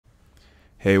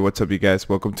Hey, what's up you guys?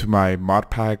 Welcome to my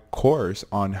Modpack course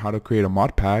on how to create a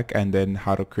Modpack and then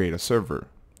how to create a server.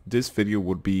 This video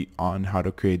would be on how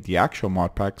to create the actual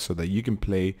Modpack so that you can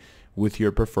play with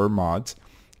your preferred mods.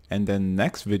 And then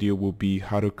next video will be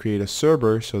how to create a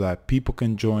server so that people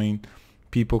can join,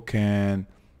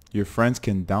 your friends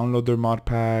can download their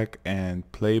Modpack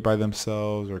and play by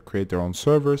themselves or create their own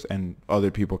servers, and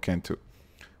other people can too,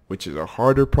 which is a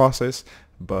harder process,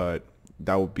 but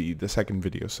that will be the second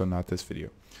video, so not this video.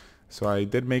 So I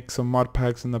did make some mod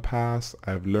packs in the past.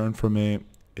 I've learned from it.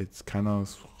 It's kind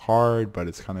of hard, but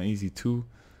it's kind of easy too.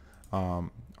 A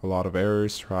lot of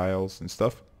errors, trials and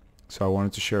stuff. So I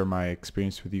wanted to share my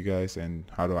experience with you guys and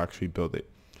how to actually build it.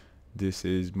 This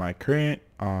is my current.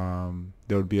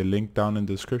 There will be a link down in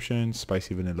the description,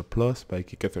 Spicy Vanilla Plus by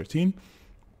Kika13.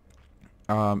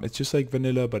 It's just like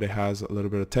vanilla, but it has a little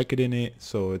bit of Technic in it,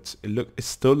 so it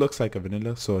still looks like a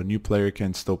vanilla, so a new player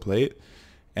can still play it.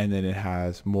 And then it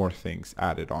has more things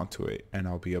added onto it, and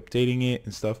I'll be updating it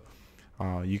and stuff.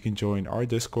 You can join our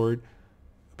Discord.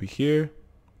 It'll be here.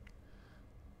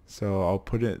 So I'll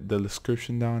put the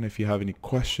description down. If you have any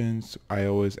questions, I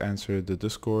always answer the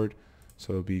Discord.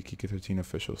 So it'll be Kika13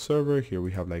 official server. Here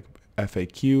we have like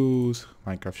FAQs,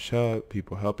 Minecraft shop,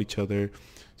 people help each other.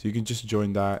 So you can just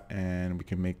join that and we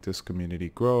can make this community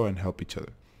grow and help each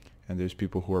other. And there's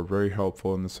people who are very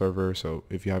helpful in the server. So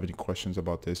if you have any questions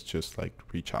about this, just like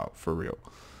reach out for real.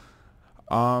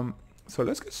 So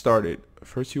let's get started.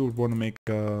 First, you would want to make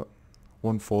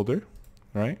one folder,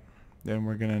 right? Then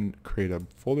we're going to create a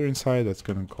folder inside that's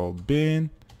going to call bin.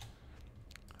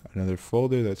 Another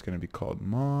folder that's going to be called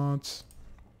mods.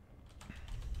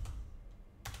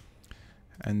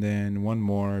 And then one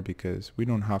more because we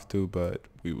don't have to, but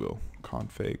we will,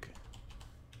 config.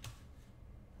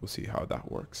 We'll see how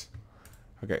that works.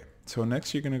 Okay, so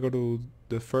next you're going to go to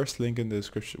the first link in the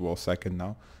description. Well, second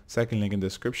now. Second link in the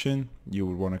description. You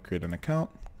would want to create an account.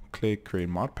 Click create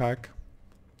modpack.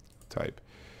 Type.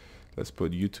 Let's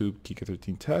put YouTube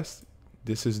Kika13 test.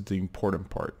 This is the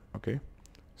important part, okay?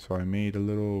 So I made a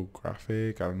little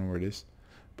graphic. I don't know where it is.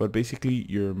 But basically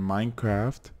your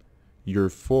Minecraft, your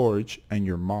Forge, and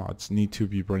your mods need to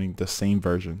be running the same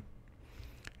version.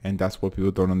 And that's what people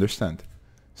don't understand.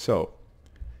 So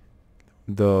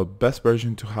the best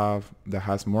version to have that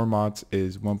has more mods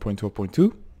is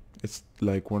 1.12.2. It's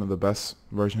like one of the best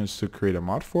versions to create a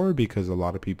mod for, because a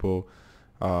lot of people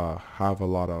have a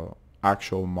lot of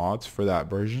actual mods for that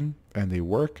version and they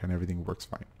work and everything works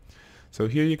fine. So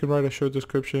here you can write a short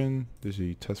description. There's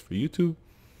a test for YouTube,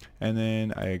 and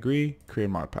then I agree,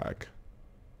 create mod pack.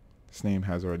 This name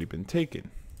has already been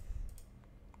taken.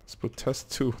 Let's put test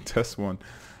 2, test 1.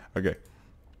 Okay.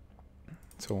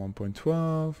 So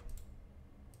 1.12.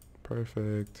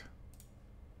 Perfect.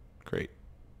 Great.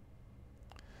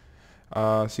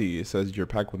 See, it says your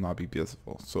pack will not be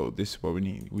visible. So this is what we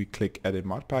need. We click edit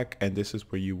mod pack, and this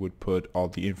is where you would put all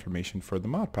the information for the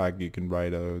mod pack. You can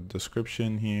write a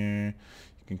description here.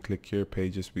 You can click here,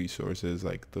 pages, resources,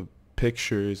 like the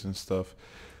pictures and stuff.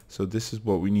 So this is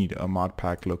what we need, a mod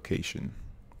pack location.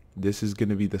 This is going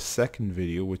to be the second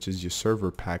video, which is your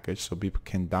server package. So people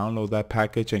can download that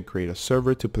package and create a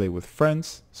server to play with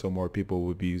friends. So more people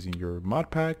will be using your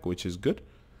mod pack, which is good.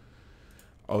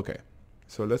 Okay.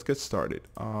 So let's get started.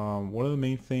 One of the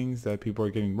main things that people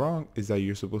are getting wrong is that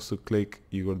you're supposed to click,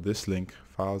 you go to this link,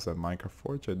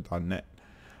 files@minecraftforge.net.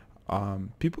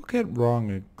 People get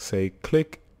wrong and say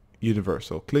click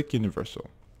universal,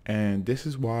 and this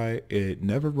is why it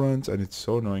never runs and it's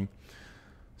so annoying.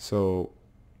 So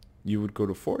you would go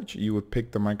to Forge, you would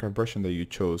pick the Minecraft version that you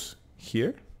chose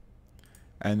here,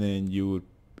 and then you would,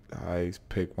 I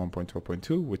pick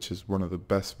 1.12.2, which is one of the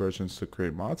best versions to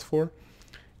create mods for.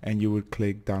 And you would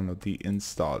click download the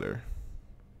installer.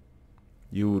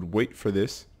 You would wait for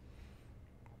this,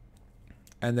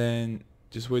 and then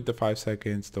just wait the 5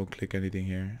 seconds. Don't click anything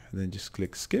here, and then just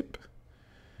click skip.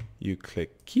 You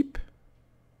click keep,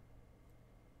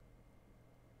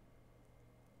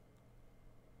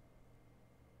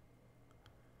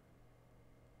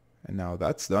 and now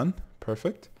that's done.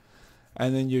 Perfect.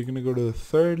 And then you're gonna go to the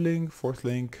third link, fourth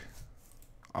link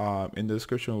in the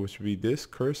description, which would be this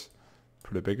curse.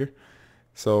 Put it bigger.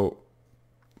 So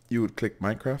you would click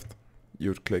Minecraft, you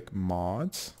would click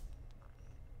mods,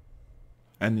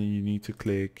 and then you need to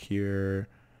click here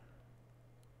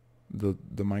the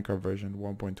Minecraft version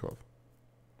 1.12.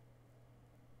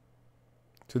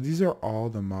 So these are all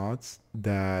the mods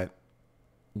that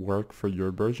work for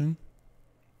your version,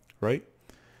 right?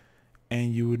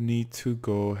 And you would need to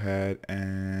go ahead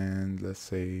and, let's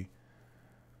say,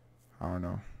 I don't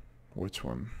know which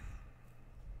one.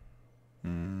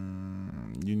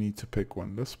 You need to pick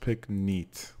one. Let's pick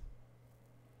neat.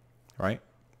 Right?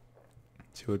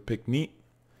 So you would pick neat.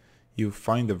 You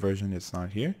find the version, it's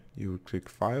not here. You would click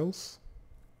files.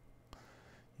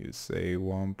 You say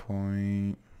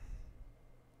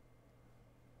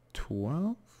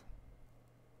 1.12.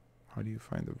 How do you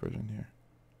find the version here?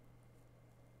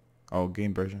 Oh,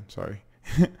 game version, sorry.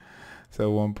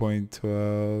 So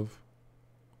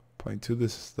 1.12.2,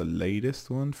 this is the latest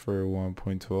one for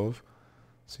 1.12.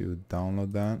 So you would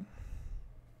download that.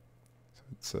 So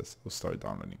it says it'll start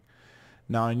downloading.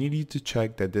 Now I need you to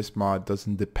check that this mod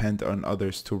doesn't depend on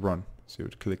others to run. So you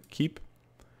would click keep.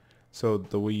 So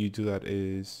the way you do that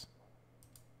is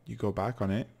you go back on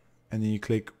it and then you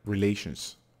click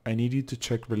relations. I need you to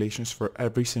check relations for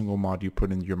every single mod you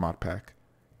put in your mod pack.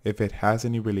 If it has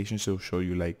any relations, it'll show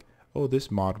you like, oh,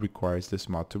 this mod requires this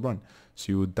mod to run.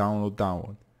 So you would download that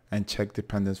one and check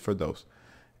dependence for those.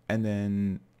 And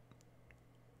then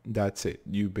that's it.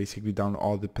 You basically download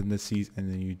all dependencies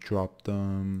and then you drop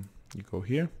them. You go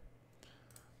here.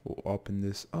 We'll open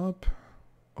this up.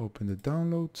 Open the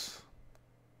downloads.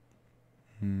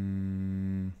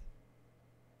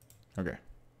 Okay.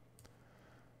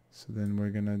 So then we're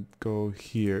gonna go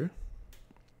here.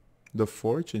 The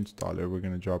Forge installer, we're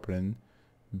gonna drop it in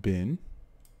bin.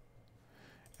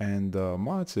 And the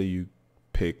mods that you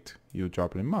picked, you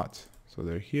drop it in mods. So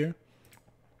they're here.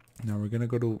 Now we're gonna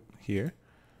go to here.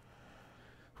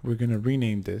 We're gonna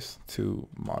rename this to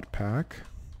Modpack.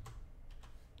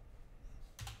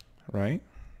 Right?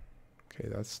 Okay,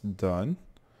 that's done.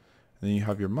 And then you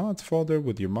have your mods folder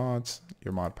with your mods,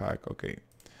 your mod pack. Okay.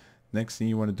 Next thing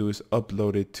you want to do is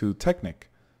upload it to Technic.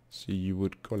 So you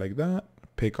would go like that,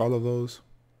 pick all of those,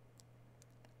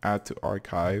 add to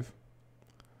archive.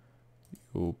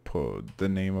 You'll put the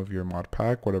name of your mod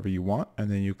pack, whatever you want,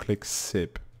 and then you click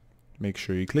zip. Make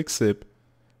sure you click zip.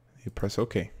 You press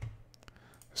OK.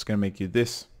 It's gonna make you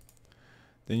this.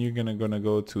 Then you're gonna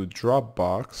go to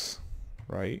Dropbox,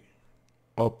 right?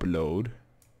 Upload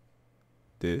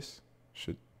this.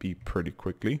 Should be pretty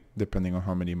quickly, depending on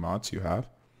how many mods you have.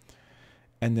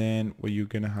 And then what you're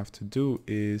gonna have to do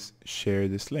is share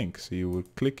this link. So you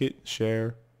would click it,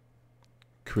 share,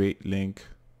 create link,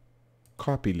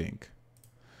 copy link.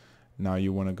 Now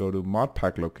you want to go to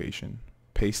Modpack location,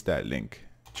 paste that link,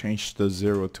 change the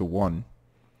 0 to 1,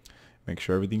 make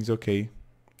sure everything's okay,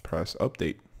 press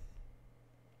update.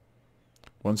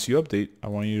 Once you update, I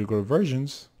want you to go to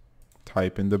versions,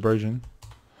 type in the version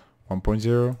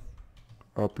 1.0,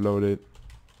 upload it,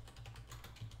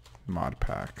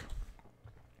 Modpack,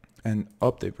 and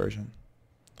update version.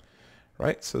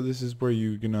 Right, so this is where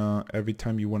you're gonna, every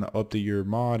time you want to update your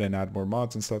mod and add more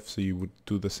mods and stuff, so you would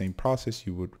do the same process.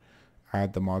 You would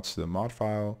add the mods to the mod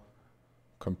file,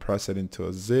 compress it into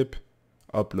a zip,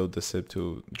 upload the zip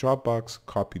to Dropbox,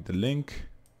 copy the link,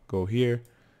 go here,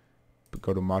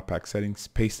 go to Modpack settings,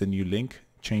 paste the new link,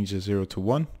 change the 0 to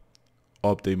 1,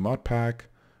 update Modpack,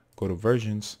 go to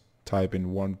versions, type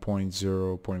in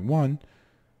 1.0.1,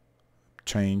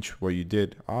 change what you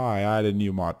did. I added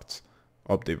new mods,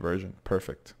 update version,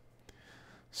 perfect.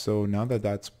 So now that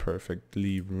that's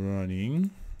perfectly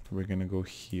running, we're gonna go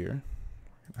here.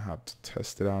 We're gonna have to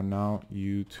test it out now.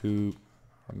 YouTube,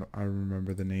 I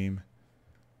remember the name.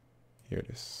 Here it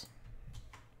is.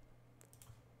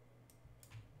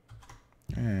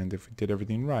 And if we did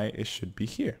everything right, it should be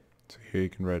here. So here you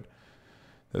can read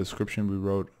the description we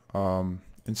wrote,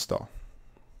 install.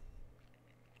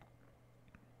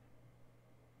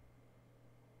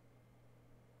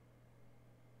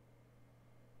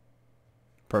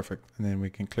 Perfect. And then we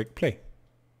can click play.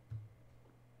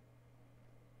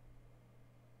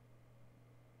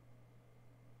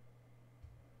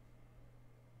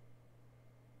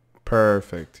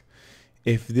 Perfect.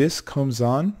 If this comes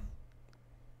on,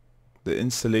 the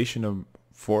installation of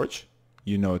Forge,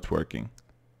 you know it's working.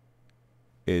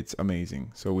 It's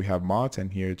amazing. So we have mods,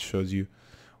 and here it shows you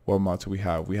what mods we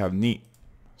have. We have neat.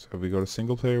 So if we go to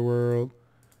single player world,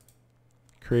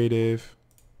 creative,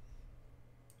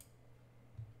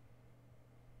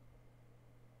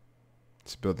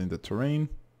 it's building the terrain.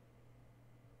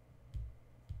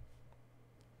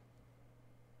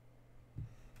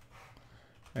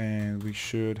 And we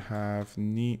should have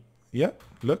neat. Yep,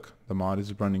 look, the mod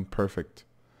is running perfect.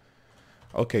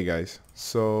 Okay guys,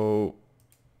 so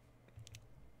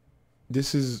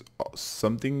this is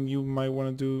something you might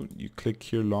want to do. You click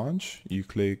here, launch, you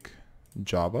click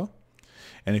Java,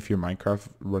 and if your Minecraft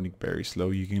running very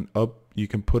slow, you can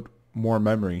put more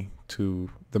memory to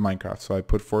the Minecraft. So I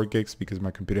put 4 gigs because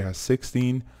my computer has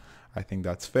 16. I think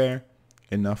that's fair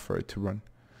enough for it to run.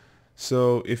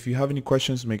 So if you have any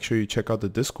questions, make sure you check out the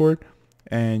Discord.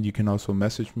 and you can also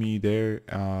message me there.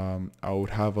 I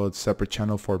would have a separate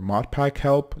channel for Modpack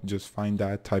help. Just find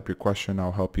that, type your question,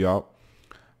 I'll help you out.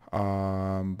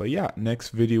 But yeah, next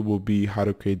video will be how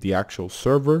to create the actual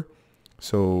server.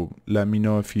 So let me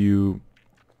know if you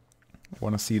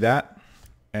want to see that.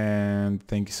 And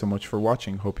thank you so much for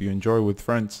watching. Hope you enjoy with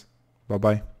friends. Bye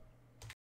bye.